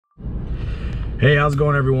Hey, how's it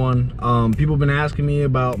going, everyone? People have been asking me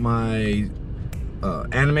about my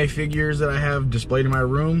anime figures that I have displayed in my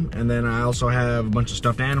room, and then I also have a bunch of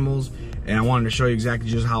stuffed animals, and I wanted to show you exactly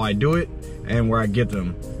just how I do it and where I get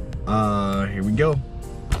them. Here we go.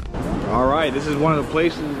 All right, this is one of the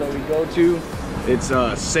places that we go to. It's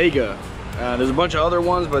Sega. There's a bunch of other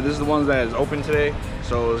ones, but this is the one that is open today,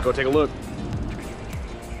 so let's go take a look.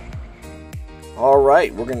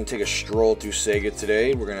 Alright, we're going to take a stroll through Sega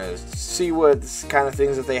today. We're going to see what kind of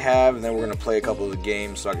things that they have, and then we're going to play a couple of the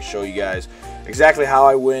games so I can show you guys exactly how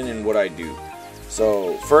I win and what I do.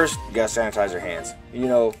 So, first, you got to sanitize your hands. You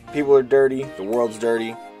know, people are dirty, the world's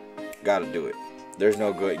dirty, got to do it. There's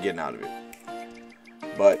no good getting out of it.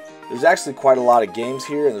 But there's actually quite a lot of games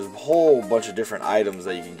here, and there's a whole bunch of different items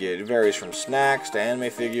that you can get. It varies from snacks to anime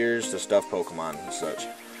figures to stuffed Pokemon and such.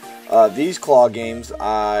 These claw games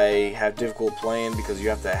I have difficulty playing because you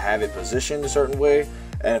have to have it positioned a certain way,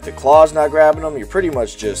 and if the claw's not grabbing them, you're pretty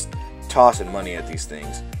much just tossing money at these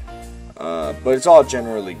things. But it's all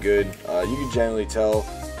generally good. You can generally tell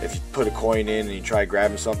if you put a coin in and you try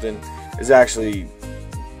grabbing something, it's actually,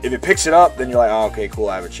 if it picks it up, then you're like, oh, okay, cool,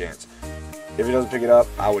 I have a chance. If it doesn't pick it up,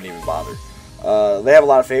 I wouldn't even bother. They have a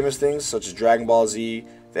lot of famous things such as Dragon Ball Z.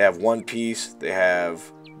 They have One Piece. They have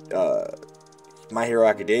My Hero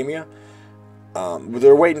Academia.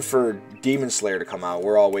 They're waiting for Demon Slayer to come out.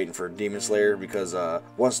 We're all waiting for Demon Slayer because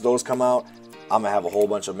once those come out, I'm going to have a whole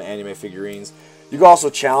bunch of anime figurines. You can also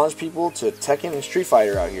challenge people to Tekken and Street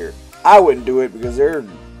Fighter out here. I wouldn't do it because they're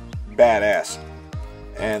badass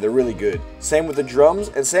and they're really good. Same with the drums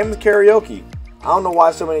and same with karaoke. I don't know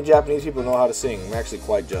why so many Japanese people know how to sing. I'm actually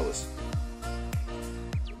quite jealous.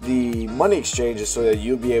 The money exchange is so that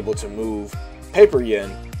you'll be able to move paper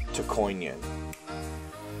yen to coin yen.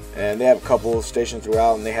 And they have a couple of stations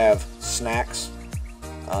throughout, and they have snacks.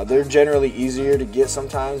 They're generally easier to get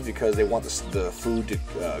sometimes because they want the food to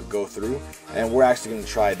go through. And we're actually going to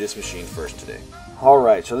try this machine first today.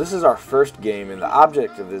 Alright, so this is our first game, and the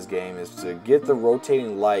object of this game is to get the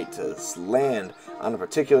rotating light to land on a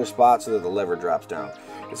particular spot so that the lever drops down.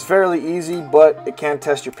 It's fairly easy, but it can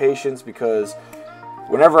test your patience because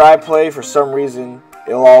whenever I play, for some reason,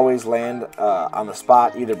 it'll always land on the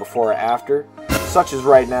spot either before or after. Such as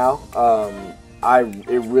right now.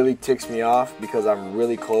 It really ticks me off because I'm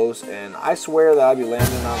really close, and I swear that I'd be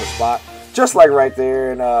landing on the spot just like right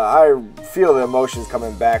there, and I feel the emotions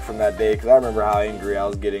coming back from that day because I remember how angry I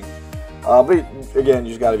was getting. But again,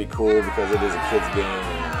 you just got to be cool because it is a kid's game.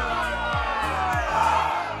 And,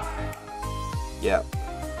 yeah,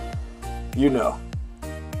 you know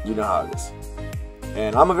how it is.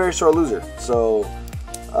 And I'm a very sore loser, so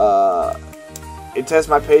it tests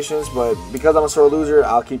my patience, but because I'm a sore loser,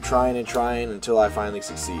 I'll keep trying and trying until I finally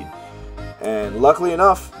succeed. And luckily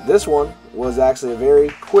enough, this one was actually a very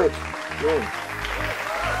quick win.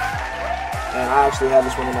 And I actually have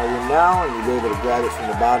this one in my room now, and you'll be able to grab it from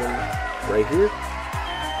the bottom right here.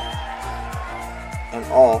 And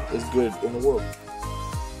all is good in the world.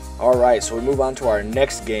 Alright, so we move on to our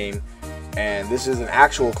next game, and this is an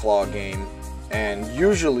actual claw game. And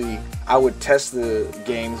usually I would test the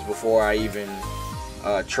games before I even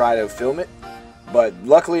try to film it, but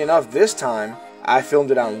luckily enough this time I filmed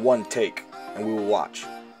it on one take, and we will watch.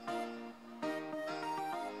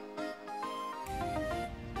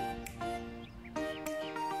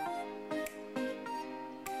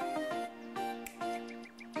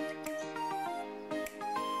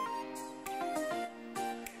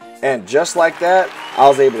 And just like that, I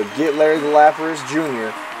was able to get Larry the Lapras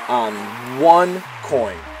Jr. on one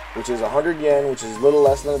coin, which is 100 yen, which is a little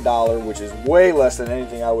less than $1, which is way less than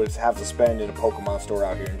anything I would have to spend in a Pokemon store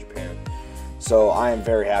out here in Japan. So I am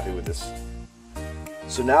very happy with this.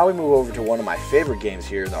 So now we move over to one of my favorite games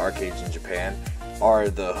here in the arcades in Japan, are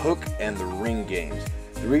the hook and the ring games.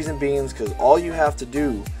 The reason being is because all you have to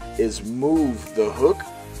do is move the hook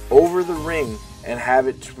over the ring and have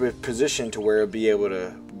it positioned to where it'll be able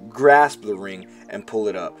to grasp the ring and pull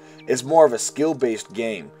it up. It's more of a skill-based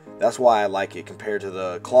game. That's why I like it compared to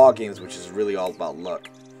the claw games, which is really all about luck.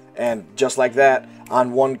 And just like that,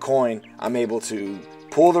 on one coin, I'm able to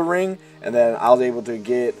pull the ring, and then I was able to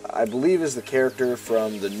get, I believe is the character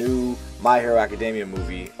from the new My Hero Academia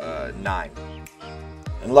movie, 9.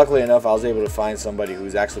 And luckily enough, I was able to find somebody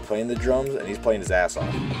who's actually playing the drums, and he's playing his ass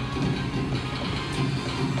off.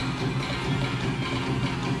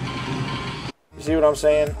 You see what I'm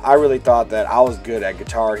saying? I really thought that I was good at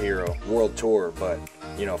Guitar Hero World Tour, but,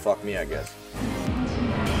 you know, fuck me, I guess.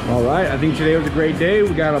 Alright, I think today was a great day. We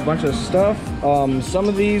got a bunch of stuff. Some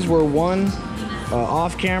of these were won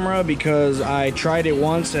off camera because I tried it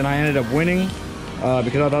once and I ended up winning.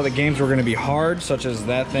 because I thought the games were going to be hard, such as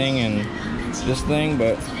that thing and this thing,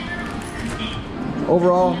 but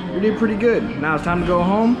overall, we did pretty good. Now it's time to go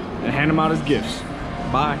home and hand them out as gifts.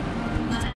 Bye.